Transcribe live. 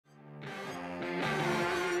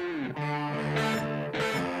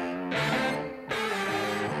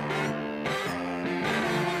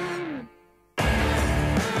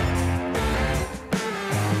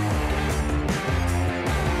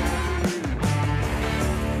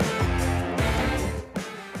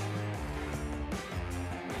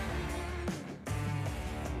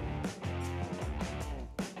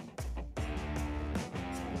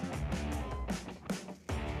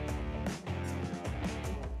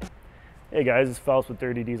Hey guys, it's Phelps with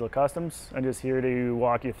Dirty Diesel Customs. I'm just here to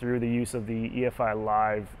walk you through the use of the EFI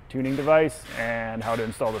Live tuning device and how to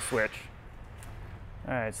install the switch.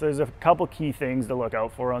 Alright, so there's a couple key things to look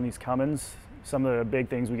out for on these Cummins. Some of the big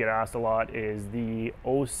things we get asked a lot is the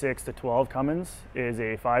 06 to 12 Cummins is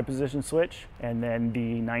a 5-position switch, and then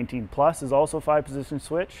the 19 Plus is also a 5-position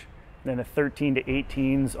switch. Then the 13 to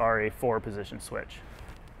 18s are a 4-position switch.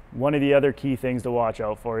 One of the other key things to watch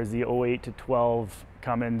out for is the 08 to 12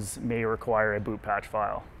 Cummins may require a boot patch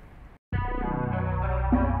file.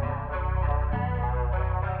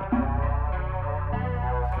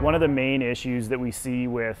 One of the main issues that we see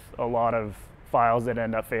with a lot of files that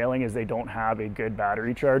end up failing is they don't have a good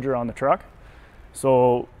battery charger on the truck.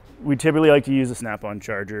 So we typically like to use a snap-on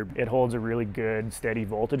charger. It holds a really good steady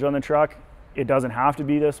voltage on the truck. It doesn't have to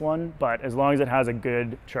be this one, but as long as it has a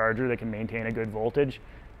good charger that can maintain a good voltage,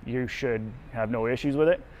 you should have no issues with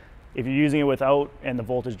it. If you're using it without and the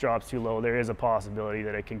voltage drops too low, there is a possibility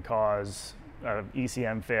that it can cause an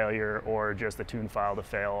ECM failure or just the tune file to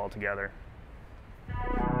fail altogether.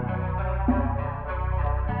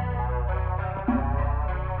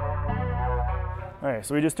 All right,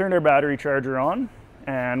 so we just turned our battery charger on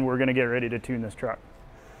and we're gonna get ready to tune this truck.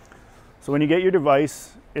 So when you get your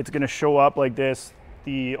device, it's gonna show up like this.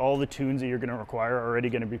 All the tunes that you're gonna require are already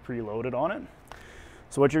gonna be preloaded on it.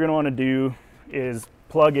 So what you're gonna wanna do is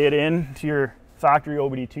plug it in to your factory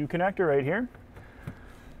OBD2 connector right here.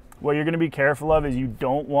 What you're gonna be careful of is you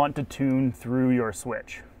don't want to tune through your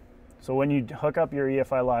switch. So when you hook up your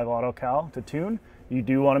EFI Live Autocal to tune, you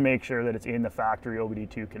do wanna make sure that it's in the factory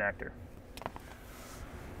OBD2 connector.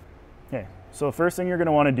 Okay, so first thing you're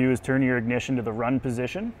gonna wanna do is turn your ignition to the run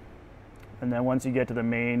position. And then once you get to the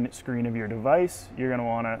main screen of your device, you're gonna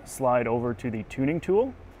wanna slide over to the tuning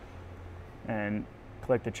tool and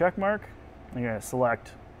click the check mark. You're going to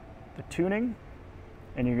select the tuning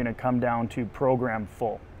and you're going to come down to program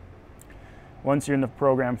full. Once you're in the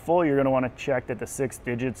program full, you're going to want to check that the 6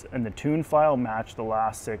 digits in the tune file match the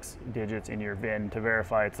last 6 digits in your VIN to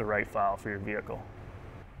verify it's the right file for your vehicle.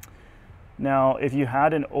 Now, if you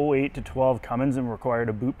had an 08 to 12 Cummins and required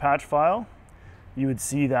a boot patch file, you would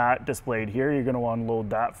see that displayed here. You're going to want to load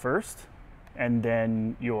that first and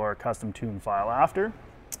then your custom tune file after.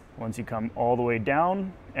 Once you come all the way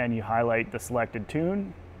down and you highlight the selected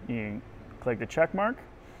tune, you click the check mark.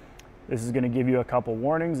 This is going to give you a couple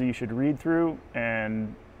warnings that you should read through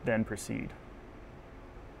and then proceed.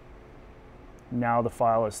 Now the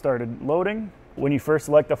file has started loading. When you first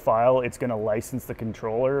select the file, it's going to license the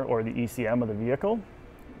controller or the ECM of the vehicle.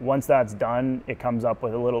 Once that's done, it comes up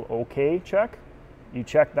with a little OK check. You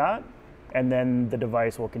check that, and then the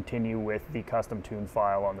device will continue with the custom tune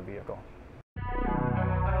file on the vehicle.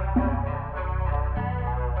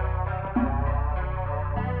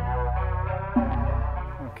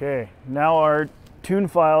 Okay, now our tune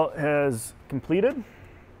file has completed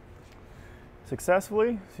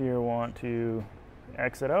successfully. So you want to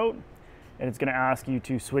exit out and it's going to ask you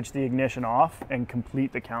to switch the ignition off and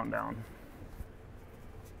complete the countdown.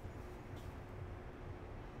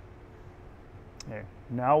 Okay,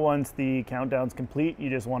 now once the countdown's complete, you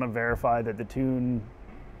just want to verify that the tune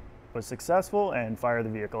was successful and fire the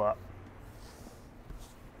vehicle up.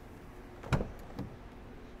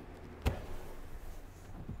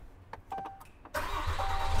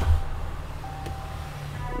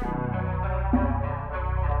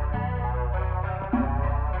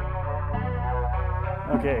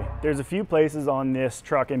 Okay, there's a few places on this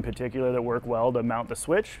truck in particular that work well to mount the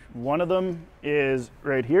switch. One of them is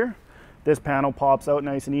right here. This panel pops out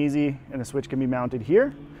nice and easy and the switch can be mounted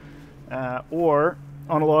here. Or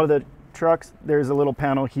on a lot of the trucks, there's a little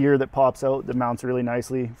panel here that pops out that mounts really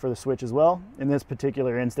nicely for the switch as well. In this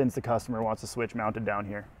particular instance, the customer wants the switch mounted down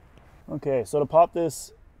here. Okay, so to pop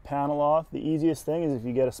this panel off, the easiest thing is if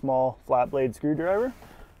you get a small flat blade screwdriver,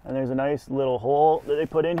 and there's a nice little hole that they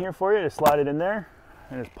put in here for you to slide it in there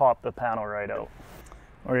and just pop the panel right out.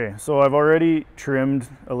 Okay, so I've already trimmed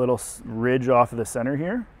a little ridge off of the center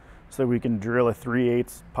here so we can drill a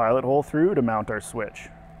 3/8 pilot hole through to mount our switch.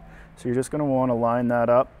 So you're just going to want to line that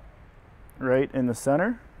up right in the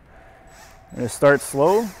center. And start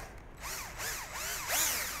slow.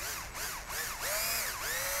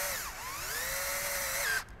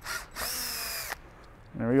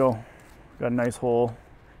 There we go. Got a nice hole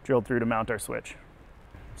drilled through to mount our switch.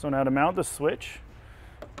 So now to mount the switch,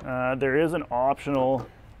 there is an optional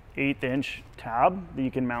 1/8 inch tab that you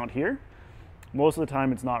can mount here. Most of the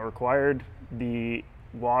time it's not required. The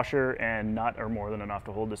washer and nut are more than enough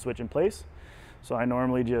to hold the switch in place. So I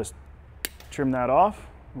normally just trim that off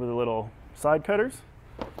with a little side cutters.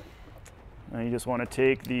 And you just want to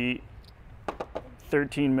take the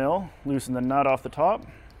 13 mil, loosen the nut off the top.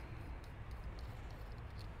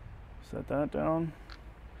 Set that down.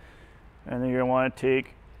 And then you're gonna want to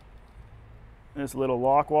take this little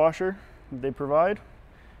lock washer that they provide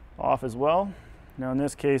off as well. Now in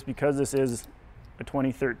this case, because this is a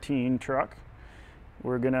 2013 truck,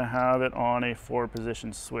 we're gonna have it on a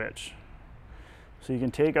 4-position switch. So you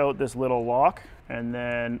can take out this little lock, and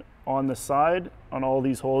then on the side, on all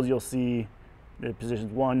these holes, you'll see the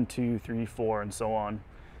positions 1, 2, 3, 4, and so on.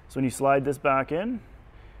 So when you slide this back in,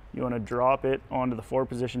 you want to drop it onto the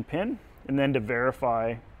 4-position pin, and then to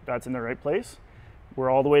verify that's in the right place, we're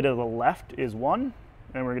all the way to the left is 1,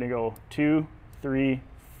 and we're going to go 2, 3,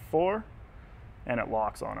 4, and it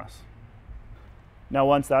locks on us. Now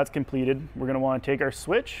once that's completed, we're going to want to take our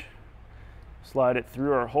switch, slide it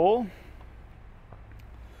through our hole,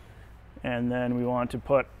 and then we want to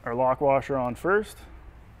put our lock washer on first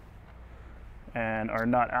and our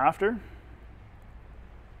nut after.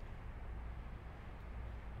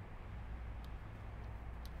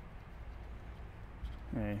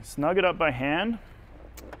 Okay, snug it up by hand,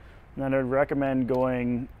 and then I'd recommend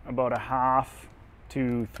going about 1/2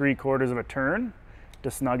 to 3/4 of a turn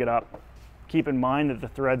to snug it up. Keep in mind that the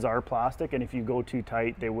threads are plastic, and if you go too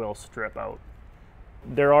tight, they will strip out.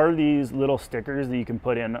 There are these little stickers that you can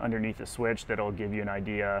put in underneath the switch that'll give you an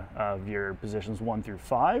idea of your positions 1 through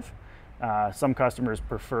 5. Some customers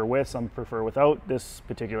prefer with, some prefer without. This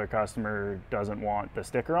particular customer doesn't want the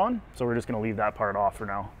sticker on, so we're just going to leave that part off for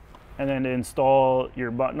now. And then to install your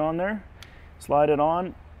button on there, slide it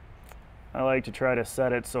on. I like to try to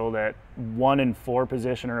set it so that 1 and 4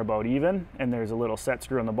 position are about even, and there's a little set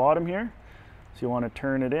screw on the bottom here. So you want to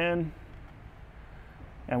turn it in,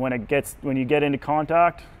 and when you get into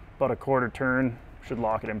contact, about 1/4 turn should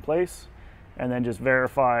lock it in place. And then just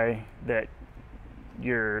verify that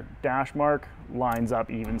your dash mark lines up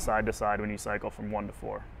even side to side when you cycle from 1 to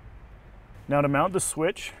 4. Now to mount the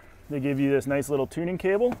switch, they give you this nice little tuning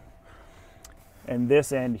cable, and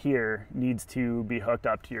this end here needs to be hooked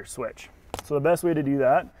up to your switch. So the best way to do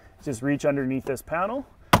that is just reach underneath this panel,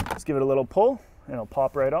 just give it a little pull, and it'll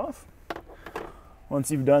pop right off. Once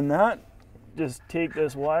you've done that, just take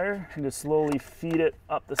this wire and just slowly feed it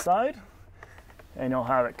up the side, and you'll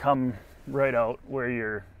have it come right out where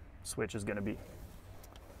your switch is going to be.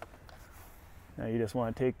 Now you just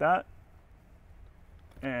want to take that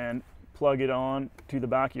and plug it on to the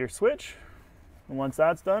back of your switch. And once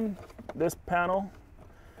that's done, this panel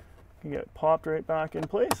can get popped right back in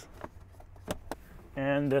place,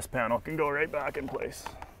 and this panel can go right back in place.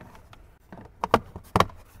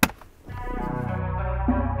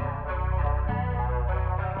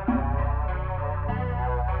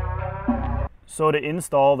 So to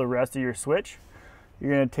install the rest of your switch, you're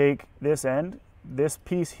going to take this end. This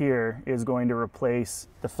piece here is going to replace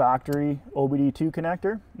the factory OBD2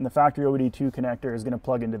 connector, and the factory OBD2 connector is going to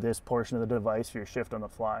plug into this portion of the device for your shift on the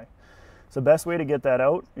fly. So the best way to get that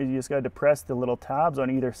out is you just got to depress the little tabs on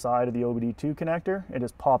either side of the OBD2 connector and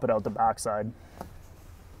just pop it out the back side.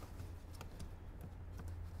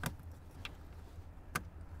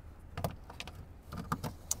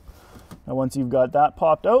 Now once you've got that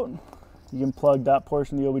popped out, you can plug that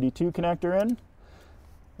portion of the OBD2 connector in,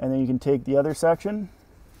 and then you can take the other section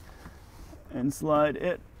and slide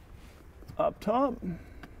it up top, and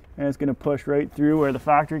it's going to push right through where the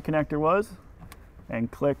factory connector was and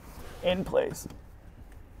click in place.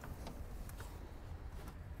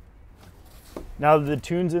 Now that the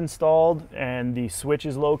tune's installed and the switch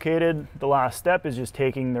is located, the last step is just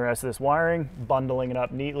taking the rest of this wiring, bundling it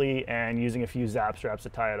up neatly, and using a few zap straps to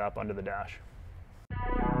tie it up under the dash.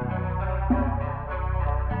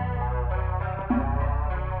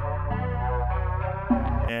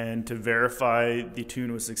 And to verify the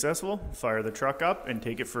tune was successful, fire the truck up and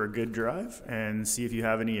take it for a good drive and see if you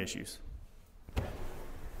have any issues.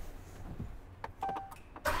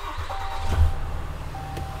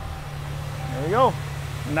 There you go.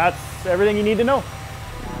 And that's everything you need to know.